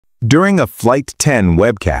During a Flight 10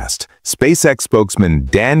 webcast, SpaceX spokesman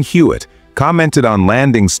Dan Huot commented on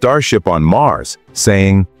landing Starship on Mars,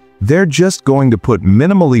 saying, "They're just going to put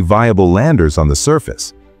minimally viable landers on the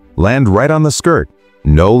surface. Land right on the skirt,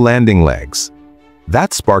 no landing legs."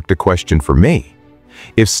 That sparked a question for me.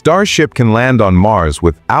 If Starship can land on Mars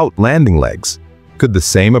without landing legs, could the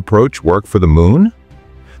same approach work for the Moon?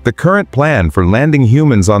 The current plan for landing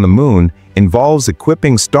humans on the Moon involves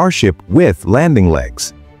equipping Starship with landing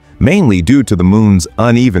legs, mainly due to the Moon's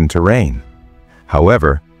uneven terrain.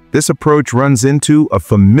 However, this approach runs into a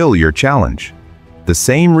familiar challenge. The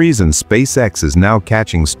same reason SpaceX is now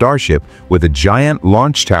catching Starship with a giant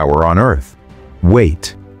launch tower on Earth: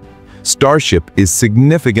 weight. Starship is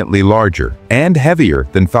significantly larger and heavier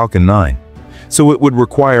than Falcon 9, so it would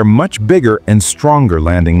require much bigger and stronger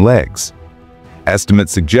landing legs.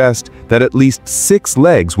 Estimates suggest that at least 6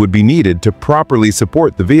 legs would be needed to properly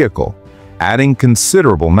support the vehicle, adding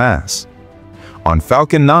considerable mass. On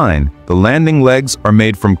Falcon 9, the landing legs are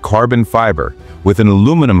made from carbon fiber with an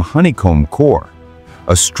aluminum honeycomb core,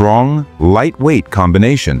 a strong, lightweight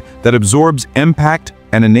combination that absorbs impact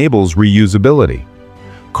and enables reusability.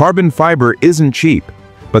 Carbon fiber isn't cheap,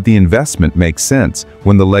 but the investment makes sense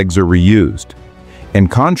when the legs are reused. In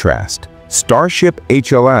contrast, Starship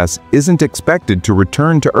HLS isn't expected to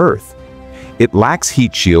return to Earth. It lacks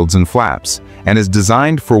heat shields and flaps, and is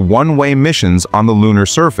designed for one-way missions on the lunar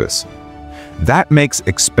surface. That makes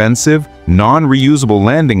expensive, non-reusable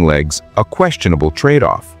landing legs a questionable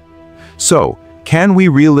trade-off. So, can we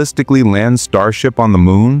realistically land Starship on the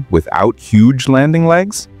Moon without huge landing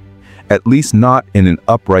legs? At least not in an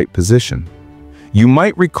upright position. You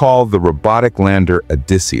might recall the robotic lander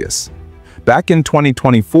Odysseus. Back in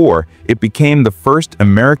 2024, it became the first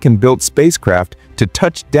American-built spacecraft to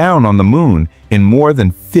touch down on the Moon in more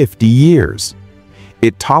than 50 years.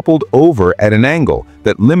 It toppled over at an angle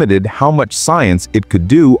that limited how much science it could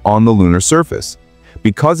do on the lunar surface,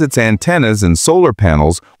 because its antennas and solar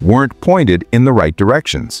panels weren't pointed in the right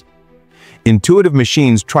directions. Intuitive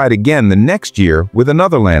Machines tried again the next year with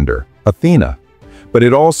another lander, Athena, but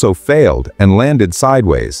it also failed and landed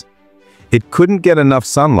sideways. It couldn't get enough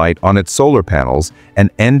sunlight on its solar panels and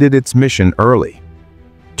ended its mission early.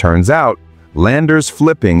 Turns out, landers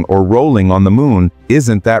flipping or rolling on the Moon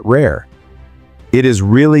isn't that rare. It is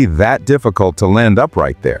really that difficult to land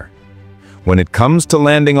upright there. When it comes to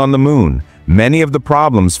landing on the Moon, many of the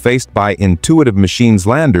problems faced by Intuitive Machines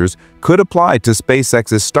landers could apply to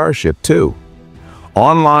SpaceX's Starship too.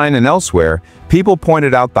 Online and elsewhere, people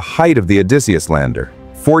pointed out the height of the Odysseus lander,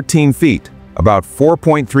 14 feet, about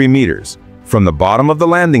 4.3 meters, from the bottom of the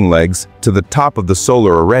landing legs to the top of the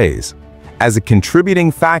solar arrays, as a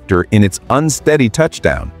contributing factor in its unsteady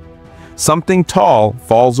touchdown. Something tall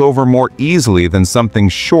falls over more easily than something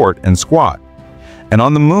short and squat. And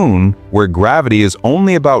on the Moon, where gravity is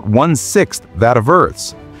only about 1/6 that of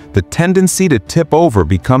Earth's, the tendency to tip over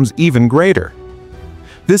becomes even greater.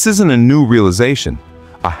 This isn't a new realization.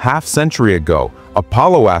 A half-century ago,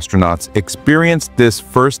 Apollo astronauts experienced this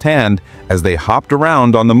firsthand as they hopped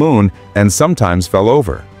around on the Moon and sometimes fell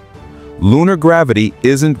over. Lunar gravity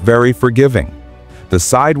isn't very forgiving. The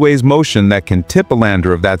sideways motion that can tip a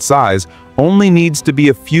lander of that size only needs to be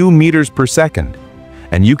a few meters per second.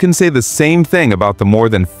 And you can say the same thing about the more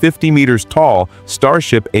than 50 meters tall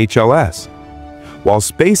Starship HLS. While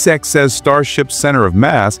SpaceX says Starship's center of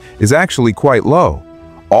mass is actually quite low,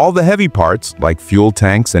 all the heavy parts, like fuel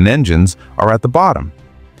tanks and engines, are at the bottom.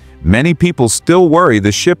 Many people still worry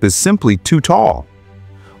the ship is simply too tall.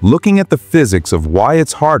 Looking at the physics of why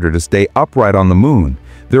it's harder to stay upright on the Moon,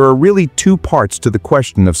 there are really 2 parts to the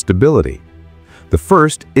question of stability. The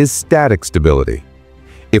first is static stability.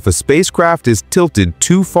 If a spacecraft is tilted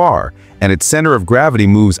too far and its center of gravity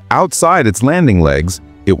moves outside its landing legs,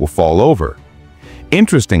 it will fall over.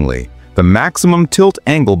 Interestingly, the maximum tilt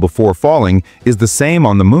angle before falling is the same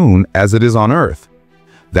on the Moon as it is on Earth.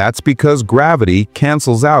 That's because gravity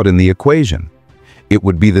cancels out in the equation. It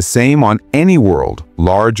would be the same on any world,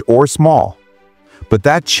 large or small. But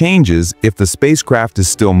that changes if the spacecraft is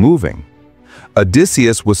still moving.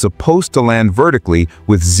 Odysseus was supposed to land vertically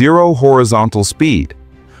with 0 horizontal speed,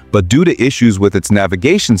 but due to issues with its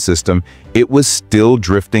navigation system, it was still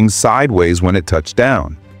drifting sideways when it touched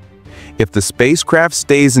down. If the spacecraft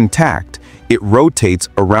stays intact, it rotates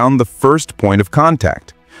around the first point of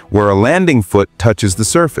contact, where a landing foot touches the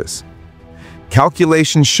surface.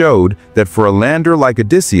 Calculations showed that for a lander like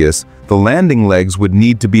Odysseus, the landing legs would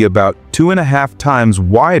need to be about 2.5 times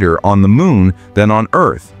wider on the Moon than on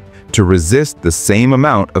Earth to resist the same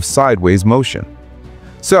amount of sideways motion.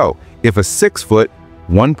 So, if a 6-foot,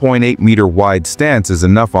 1.8 meter wide stance is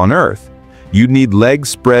enough on Earth, you'd need legs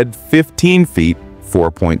spread 15 feet,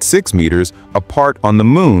 4.6 meters, apart on the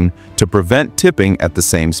moon to prevent tipping at the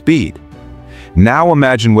same speed. Now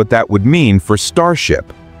imagine what that would mean for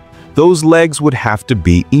Starship. Those legs would have to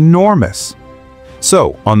be enormous.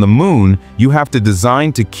 So, on the moon, you have to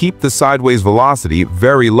design to keep the sideways velocity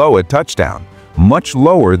very low at touchdown, much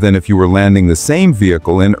lower than if you were landing the same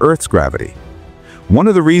vehicle in Earth's gravity. One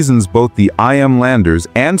of the reasons both the IM landers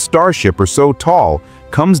and Starship are so tall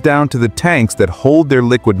comes down to the tanks that hold their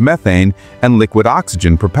liquid methane and liquid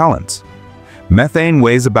oxygen propellants. Methane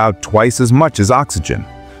weighs about twice as much as oxygen,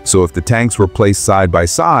 so if the tanks were placed side by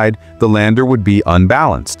side, the lander would be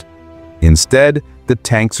unbalanced. Instead, the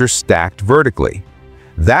tanks are stacked vertically.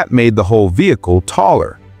 That made the whole vehicle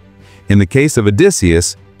taller. In the case of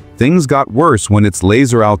Odysseus, things got worse when its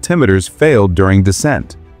laser altimeters failed during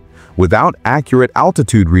descent. Without accurate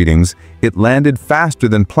altitude readings, it landed faster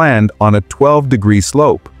than planned on a 12-degree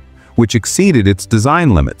slope, which exceeded its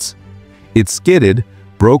design limits. It skidded,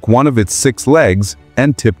 broke one of its 6 legs,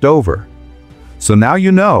 and tipped over. So now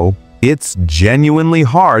you know, it's genuinely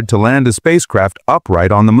hard to land a spacecraft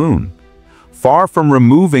upright on the moon. Far from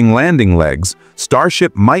removing landing legs,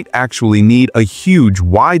 Starship might actually need a huge,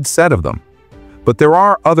 wide set of them. But there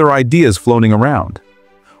are other ideas floating around.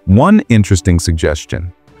 One interesting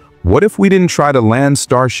suggestion: what if we didn't try to land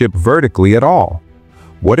Starship vertically at all?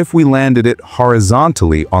 What if we landed it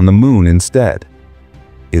horizontally on the moon instead?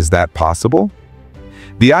 Is that possible?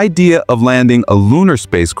 The idea of landing a lunar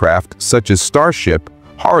spacecraft such as Starship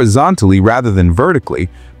horizontally rather than vertically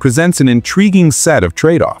presents an intriguing set of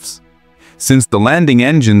trade-offs. Since the landing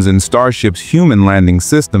engines in Starship's human landing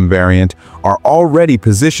system variant are already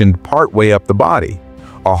positioned partway up the body,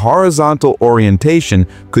 a horizontal orientation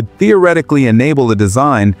could theoretically enable a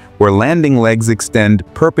design where landing legs extend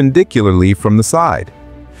perpendicularly from the side.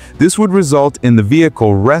 This would result in the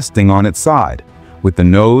vehicle resting on its side, with the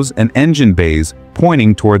nose and engine bays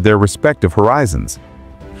pointing toward their respective horizons.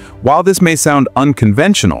 While this may sound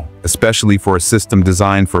unconventional, especially for a system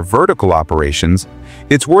designed for vertical operations,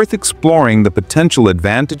 it's worth exploring the potential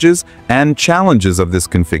advantages and challenges of this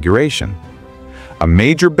configuration. A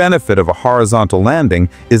major benefit of a horizontal landing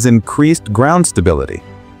is increased ground stability.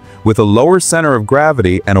 With a lower center of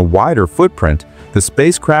gravity and a wider footprint, the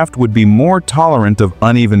spacecraft would be more tolerant of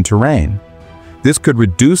uneven terrain. This could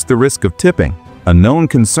reduce the risk of tipping, a known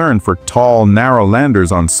concern for tall, narrow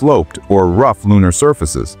landers on sloped or rough lunar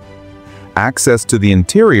surfaces. Access to the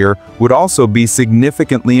interior would also be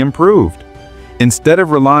significantly improved. Instead of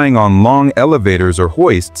relying on long elevators or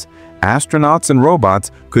hoists, astronauts and robots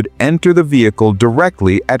could enter the vehicle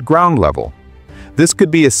directly at ground level. This could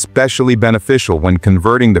be especially beneficial when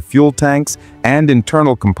converting the fuel tanks and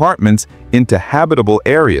internal compartments into habitable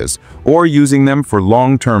areas or using them for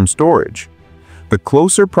long-term storage. The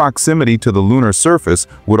closer proximity to the lunar surface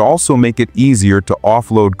would also make it easier to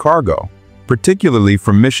offload cargo, particularly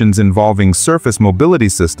for missions involving surface mobility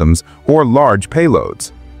systems or large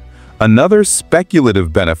payloads. Another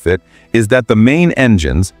speculative benefit is that the main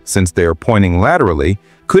engines, since they are pointing laterally,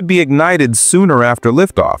 could be ignited sooner after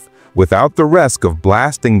liftoff, without the risk of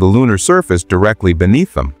blasting the lunar surface directly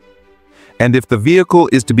beneath them. And if the vehicle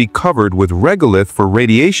is to be covered with regolith for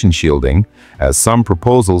radiation shielding, as some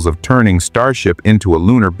proposals of turning Starship into a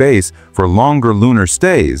lunar base for longer lunar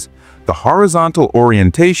stays, the horizontal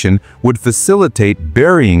orientation would facilitate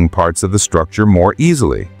burying parts of the structure more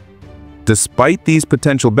easily. Despite these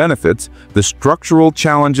potential benefits, the structural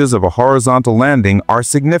challenges of a horizontal landing are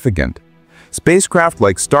significant. Spacecraft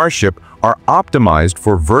like Starship are optimized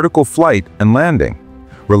for vertical flight and landing,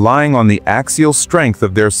 relying on the axial strength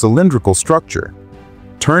of their cylindrical structure.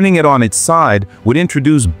 Turning it on its side would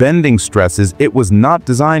introduce bending stresses it was not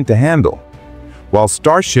designed to handle. While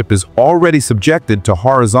Starship is already subjected to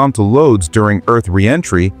horizontal loads during Earth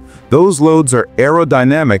re-entry, those loads are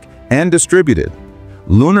aerodynamic and distributed.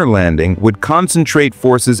 Lunar landing would concentrate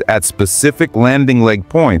forces at specific landing leg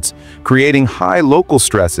points, creating high local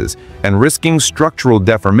stresses and risking structural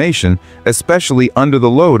deformation, especially under the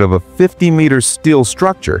load of a 50-meter steel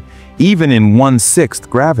structure, even in 1/6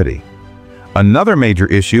 gravity. Another major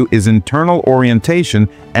issue is internal orientation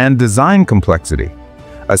and design complexity.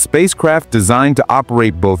 A spacecraft designed to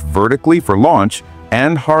operate both vertically for launch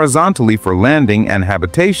and horizontally for landing and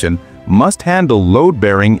habitation must handle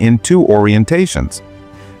load-bearing in 2 orientations.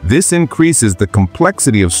 This increases the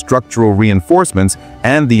complexity of structural reinforcements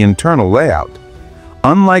and the internal layout.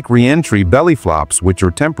 Unlike re-entry belly flops, which are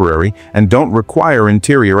temporary and don't require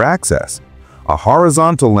interior access, a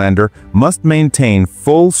horizontal lander must maintain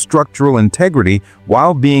full structural integrity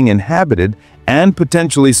while being inhabited and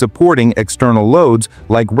potentially supporting external loads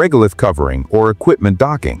like regolith covering or equipment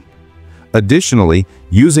docking. Additionally,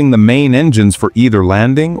 using the main engines for either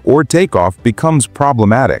landing or takeoff becomes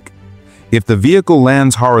problematic. If the vehicle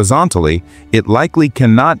lands horizontally, it likely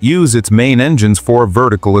cannot use its main engines for a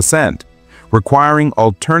vertical ascent, requiring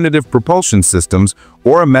alternative propulsion systems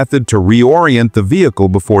or a method to reorient the vehicle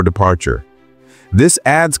before departure. This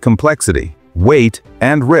adds complexity, weight,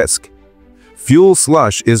 and risk. Fuel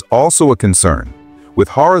slush is also a concern. With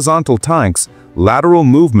horizontal tanks, lateral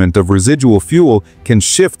movement of residual fuel can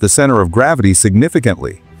shift the center of gravity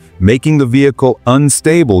significantly, making the vehicle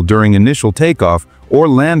unstable during initial takeoff or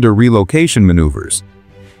lander relocation maneuvers.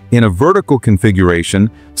 In a vertical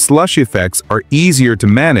configuration, slush effects are easier to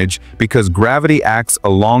manage because gravity acts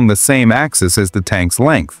along the same axis as the tank's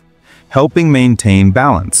length, helping maintain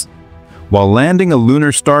balance. While landing a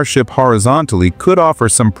lunar Starship horizontally could offer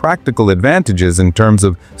some practical advantages in terms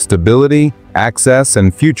of stability, access,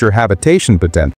 and future habitation potential,